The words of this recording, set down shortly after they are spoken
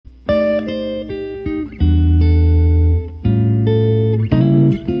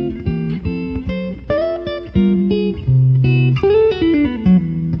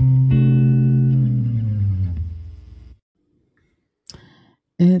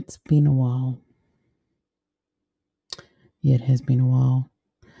It's been a while. Yeah, it has been a while.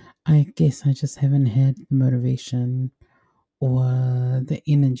 I guess I just haven't had the motivation or the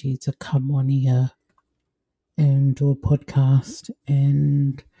energy to come on here and do a podcast.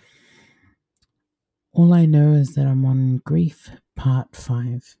 And all I know is that I'm on grief part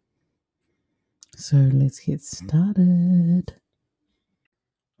 5. So let's get started.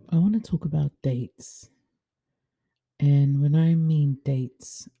 I want to talk about dates. And when I mean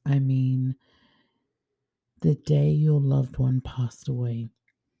dates, I mean the day your loved one passed away.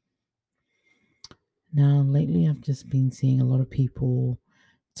 Now, lately, I've just been seeing a lot of people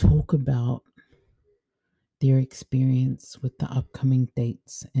talk about their experience with the upcoming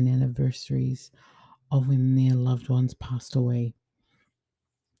dates and anniversaries of when their loved ones passed away.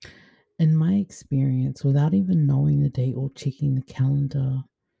 In my experience, without even knowing the date or checking the calendar,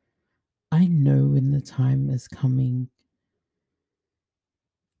 I know when the time is coming.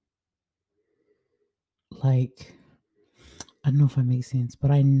 Like, I don't know if I make sense, but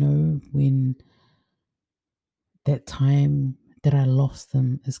I know when that time that I lost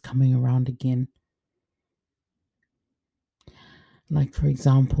them is coming around again. Like, for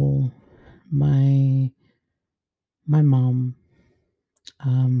example, my my mom,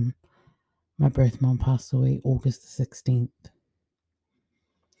 um, my birth mom passed away August the 16th.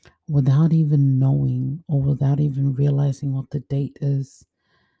 Without even knowing or without even realizing what the date is,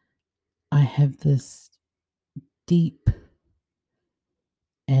 I have this deep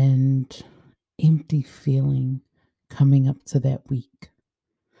and empty feeling coming up to that week.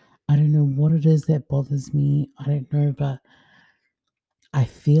 I don't know what it is that bothers me. I don't know, but I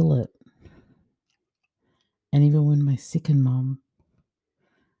feel it. And even when my second mom,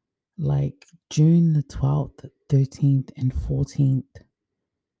 like June the 12th, 13th, and 14th,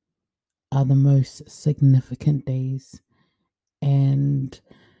 are the most significant days. And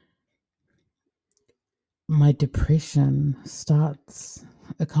my depression starts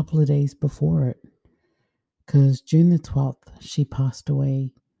a couple of days before it. Because June the 12th, she passed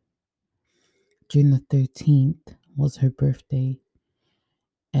away. June the 13th was her birthday.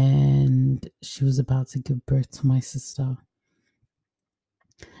 And she was about to give birth to my sister.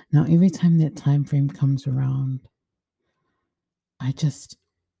 Now, every time that time frame comes around, I just,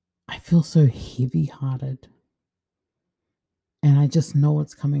 I feel so heavy hearted. And I just know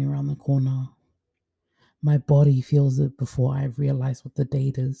it's coming around the corner. My body feels it before I realize what the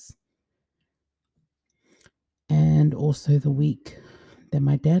date is. And also the week that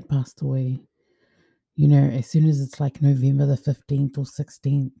my dad passed away. You know, as soon as it's like November the 15th or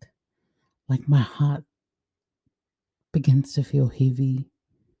 16th, like my heart begins to feel heavy.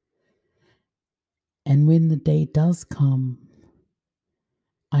 And when the day does come,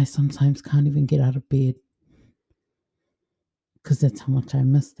 I sometimes can't even get out of bed because that's how much I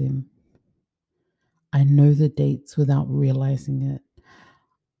miss them. I know the dates without realizing it.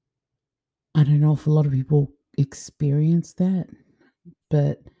 I don't know if a lot of people experience that,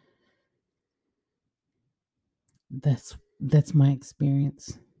 but that's my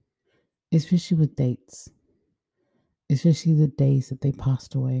experience, especially with dates, especially the days that they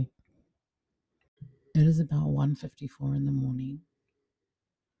passed away. It is about 1:54 in the morning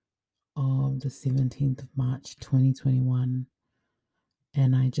of the 17th of March 2021,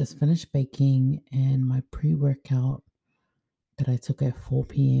 and I just finished baking, and my pre-workout that I took at 4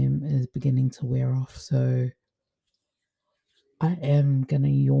 p.m. is beginning to wear off. So I am gonna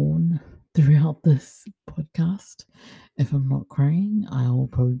yawn throughout this podcast. If I'm not crying, I will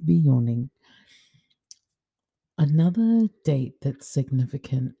probably be yawning. Another date that's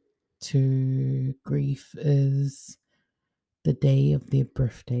significant to grief is the day of their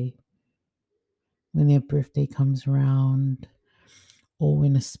birthday. When their birthday comes around, or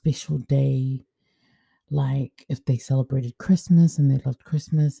when a special day, like if they celebrated Christmas and they loved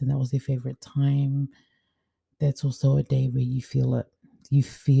Christmas and that was their favorite time, that's also a day where you feel it. You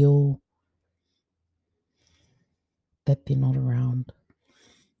feel that they're not around.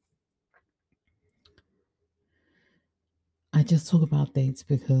 I just talk about dates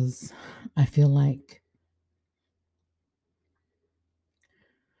because I feel like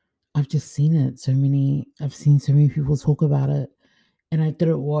I've just seen it I've seen so many people talk about it, and I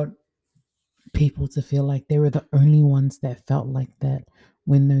didn't want people to feel like they were the only ones that felt like that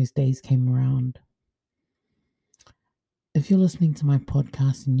when those days came around. If you're listening to my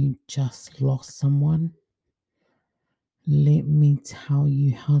podcast and you just lost someone, let me tell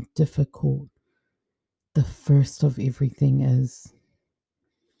you how difficult the first of everything is.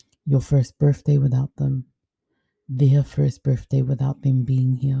 Your first birthday without them, their first birthday without them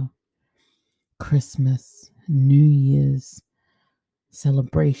being here, Christmas, New Year's,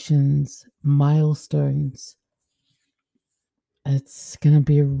 celebrations, milestones. It's going to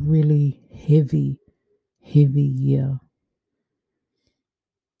be a really heavy year.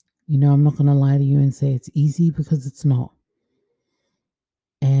 I'm not going to lie to you and say it's easy because it's not.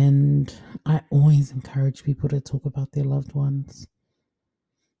 And I always encourage people to talk about their loved ones.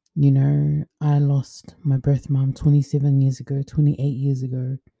 I lost my birth mom 27 years ago, 28 years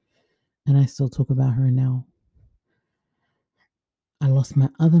ago, and I still talk about her now. I lost my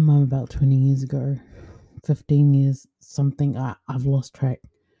other mom about 20 years ago, 15 years, something. I've lost track.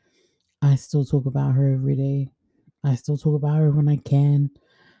 I still talk about her every day. I still talk about her when I can.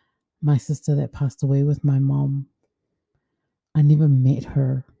 My sister that passed away with my mom, I never met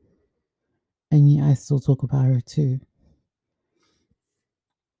her, and yet I still talk about her too.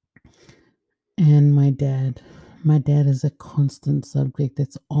 And my dad is a constant subject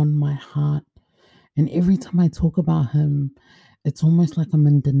that's on my heart. And every time I talk about him, it's almost like I'm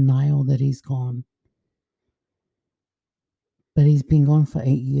in denial that he's gone. But he's been gone for 8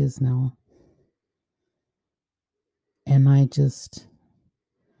 years now. And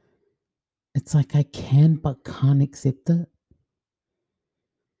it's like I can but can't accept it.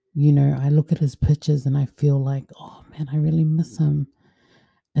 I look at his pictures and I feel like, oh man, I really miss him.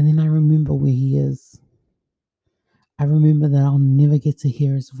 And then I remember where he is. I remember that I'll never get to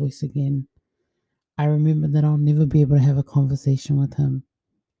hear his voice again. I remember that I'll never be able to have a conversation with him.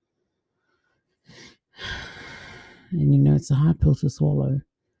 And it's a hard pill to swallow.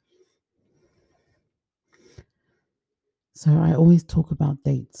 So I always talk about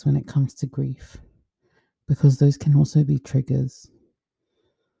dates when it comes to grief because those can also be triggers.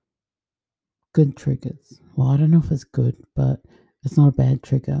 Good triggers. Well, I don't know if it's good, but it's not a bad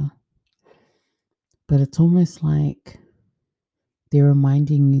trigger. But it's almost like they're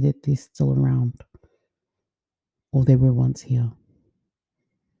reminding you that they're still around or they were once here.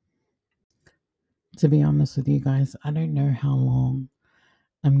 To be honest with you guys, I don't know how long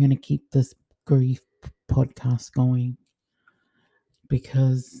I'm going to keep this grief podcast going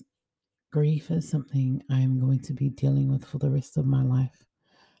because grief is something I am going to be dealing with for the rest of my life.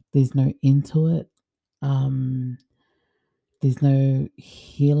 There's no end to it. Um, there's no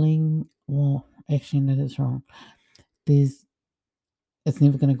healing. Well, actually, no, that's wrong. It's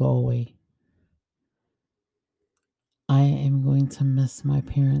never going to go away. I am going to miss my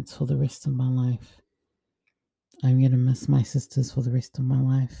parents for the rest of my life. I'm going to miss my sisters for the rest of my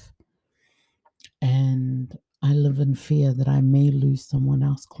life. And I live in fear that I may lose someone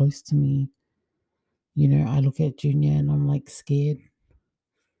else close to me. I look at Junior and I'm like scared.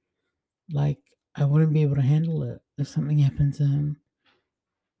 Like, I wouldn't be able to handle it if something happened to him.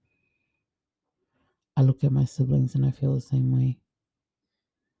 I look at my siblings and I feel the same way.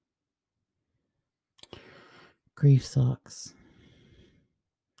 Grief sucks,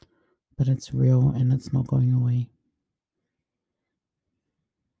 but it's real and it's not going away.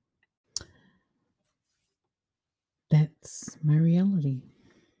 That's my reality.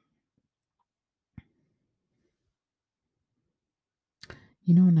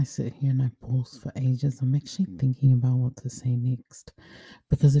 When I sit here and I pause for ages, I'm actually thinking about what to say next.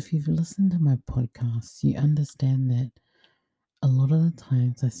 Because if you've listened to my podcast, you understand that a lot of the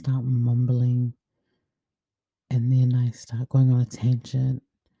times I start mumbling and then I start going on a tangent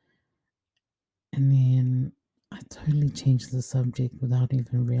and then I totally change the subject without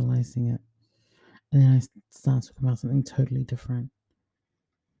even realizing it. And then I start talking about something totally different.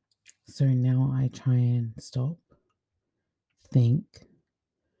 So now I try and stop, think,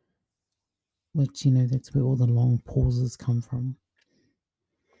 which, that's where all the long pauses come from.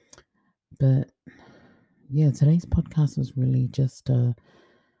 But yeah, today's podcast was really just a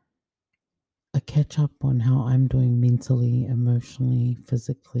catch up on how I'm doing mentally, emotionally,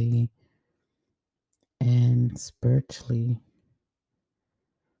 physically, and spiritually.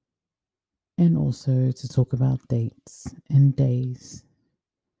 And also to talk about dates and days.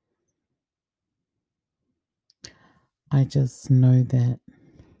 I just know that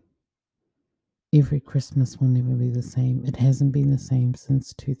every Christmas will never be the same. It hasn't been the same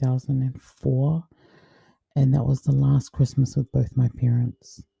since 2004. And that was the last Christmas with both my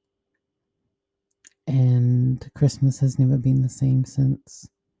parents. And Christmas has never been the same since.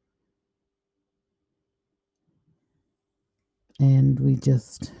 And we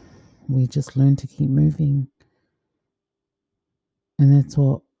just learn to keep moving. And that's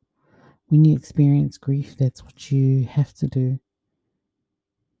what, when you experience grief, that's what you have to do.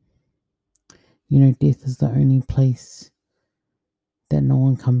 Death is the only place that no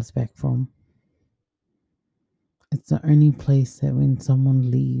one comes back from. It's the only place that when someone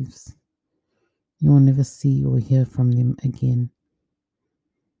leaves, you will never see or hear from them again.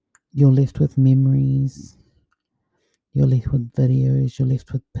 You're left with memories, you're left with videos, you're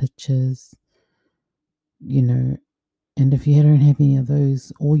left with pictures, you know. And if you don't have any of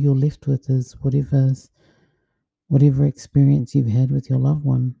those, all you're left with is whatever experience you've had with your loved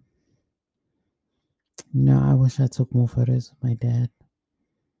one. I wish I took more photos of my dad.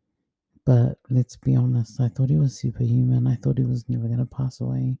 But let's be honest, I thought he was superhuman. I thought he was never going to pass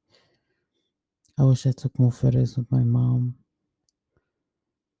away. I wish I took more photos with my mom.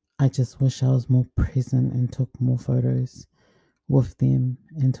 I just wish I was more present and took more photos with them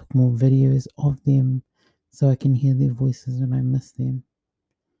and took more videos of them so I can hear their voices when I miss them.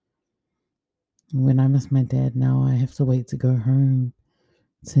 When I miss my dad now, I have to wait to go home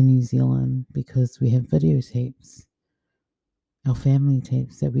to New Zealand because we have videotapes, our family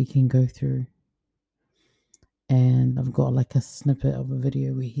tapes that we can go through. And I've got like a snippet of a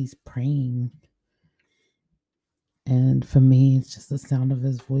video where he's praying. And for me, it's just the sound of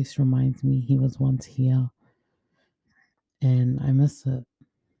his voice reminds me he was once here. And I miss it.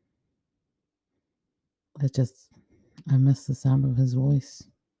 It just, I miss the sound of his voice.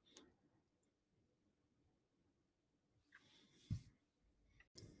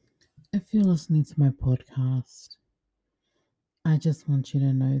 If you're listening to my podcast, I just want you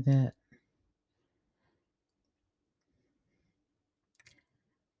to know that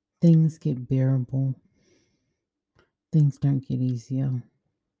things get bearable, things don't get easier.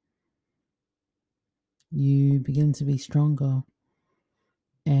 You begin to be stronger,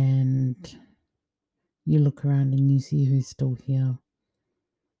 and you look around and you see who's still here.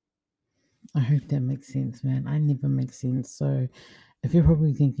 I hope that makes sense, man. I never make sense. So if you're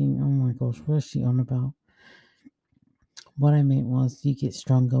probably thinking, oh my gosh, what is she on about? What I meant was you get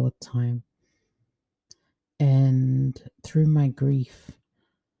stronger with time. And through my grief,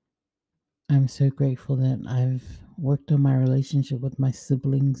 I'm so grateful that I've worked on my relationship with my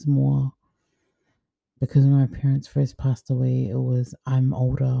siblings more, because when my parents first passed away, it was I'm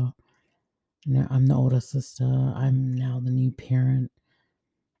older, I'm the older sister, I'm now the new parent,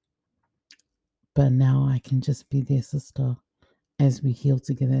 but now I can just be their sister as we heal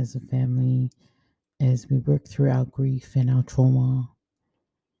together as a family, as we work through our grief and our trauma.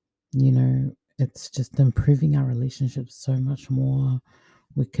 It's just improving our relationship so much more.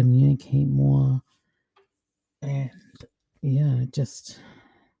 We communicate more, and yeah, just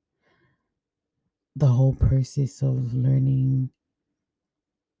the whole process of learning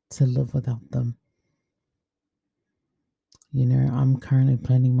to live without them. I'm currently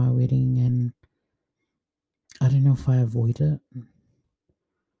planning my wedding, and I don't know if I avoid it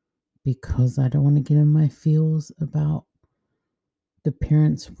because I don't want to get in my feels about the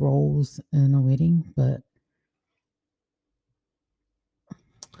parents' roles in a wedding. But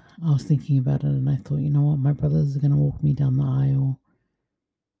I was thinking about it and I thought, you know what, my brothers are going to walk me down the aisle.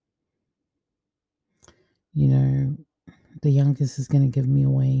 The youngest is going to give me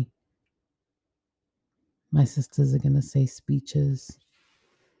away. My sisters are going to say speeches.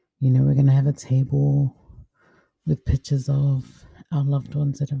 We're going to have a table with pictures of our loved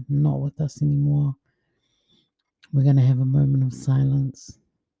ones that are not with us anymore. We're going to have a moment of silence.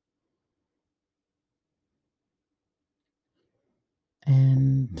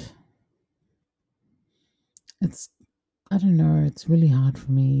 And I don't know, it's really hard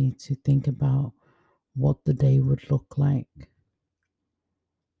for me to think about what the day would look like.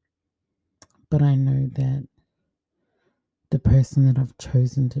 But I know that the person that I've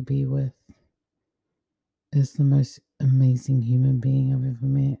chosen to be with is the most amazing human being I've ever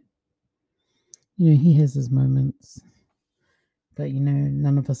met. He has his moments, but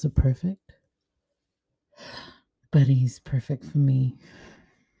none of us are perfect. But he's perfect for me.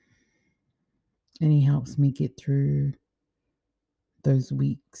 And he helps me get through those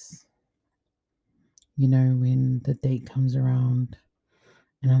weeks, when the date comes around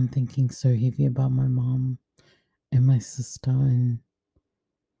and I'm thinking so heavy about my mom and my sister, and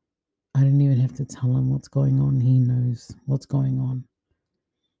I don't even have to tell him what's going on. He knows what's going on.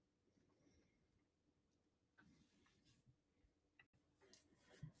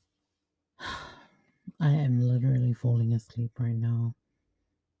 I am literally falling asleep right now.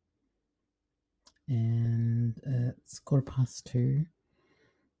 And it's 2:15.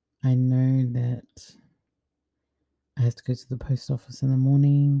 I know that I have to go to the post office in the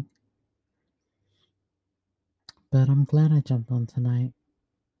morning, but I'm glad I jumped on tonight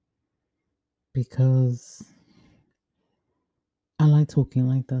because I like talking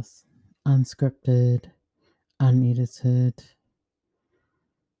like this, unscripted, unedited.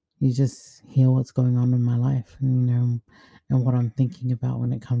 You just hear what's going on in my life, and what I'm thinking about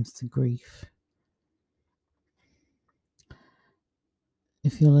when it comes to grief.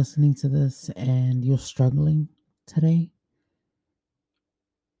 if you're listening to this and you're struggling today,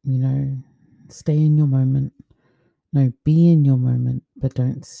 you know, stay in your moment. No, be in your moment, but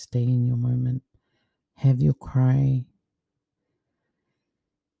don't stay in your moment. Have your cry,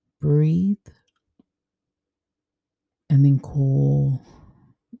 breathe, and then call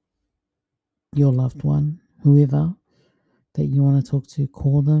your loved one, whoever that you want to talk to,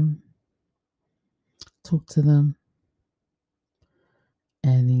 call them, talk to them,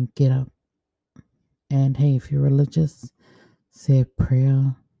 and then get up. And hey, if you're religious, say a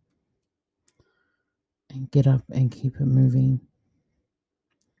prayer and get up and keep it moving.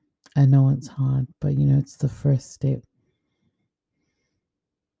 I know it's hard, but it's the first step.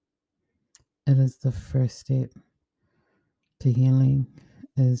 It is the first step to healing,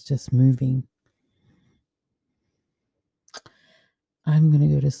 is just moving. I'm going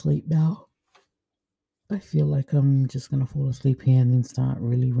to go to sleep now. I feel like I'm just going to fall asleep here and then start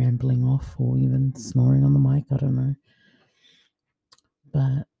really rambling off or even snoring on the mic. I don't know.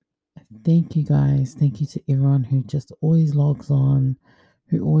 But thank you guys. Thank you to everyone who just always logs on,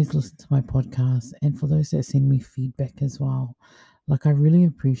 who always listens to my podcast, and for those that send me feedback as well. Like, I really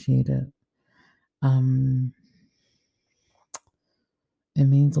appreciate it. It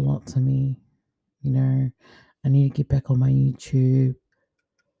means a lot to me. I need to get back on my YouTube.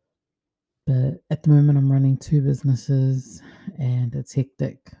 But at the moment, I'm running 2 businesses and it's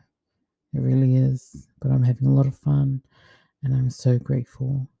hectic. It really is. But I'm having a lot of fun and I'm so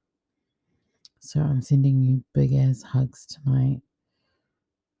grateful. So I'm sending you big ass hugs tonight,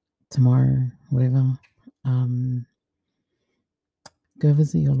 tomorrow, whatever. Go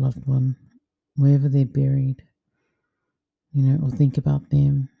visit your loved one, wherever they're buried, or think about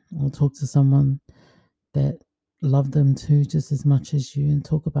them, or talk to someone that loved them too, just as much as you, and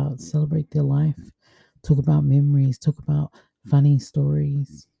celebrate their life, talk about memories, talk about funny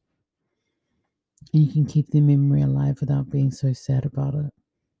stories. And you can keep their memory alive without being so sad about it.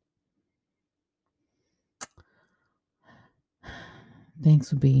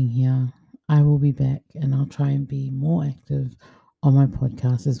 Thanks for being here. I will be back and I'll try and be more active on my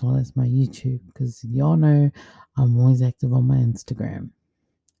podcast as well as my YouTube, because y'all know I'm always active on my Instagram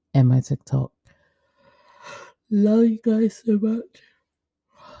and my TikTok. Love you guys so much.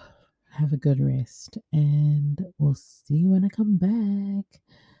 Have a good rest and we'll see you when I come back.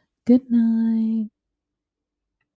 Good night.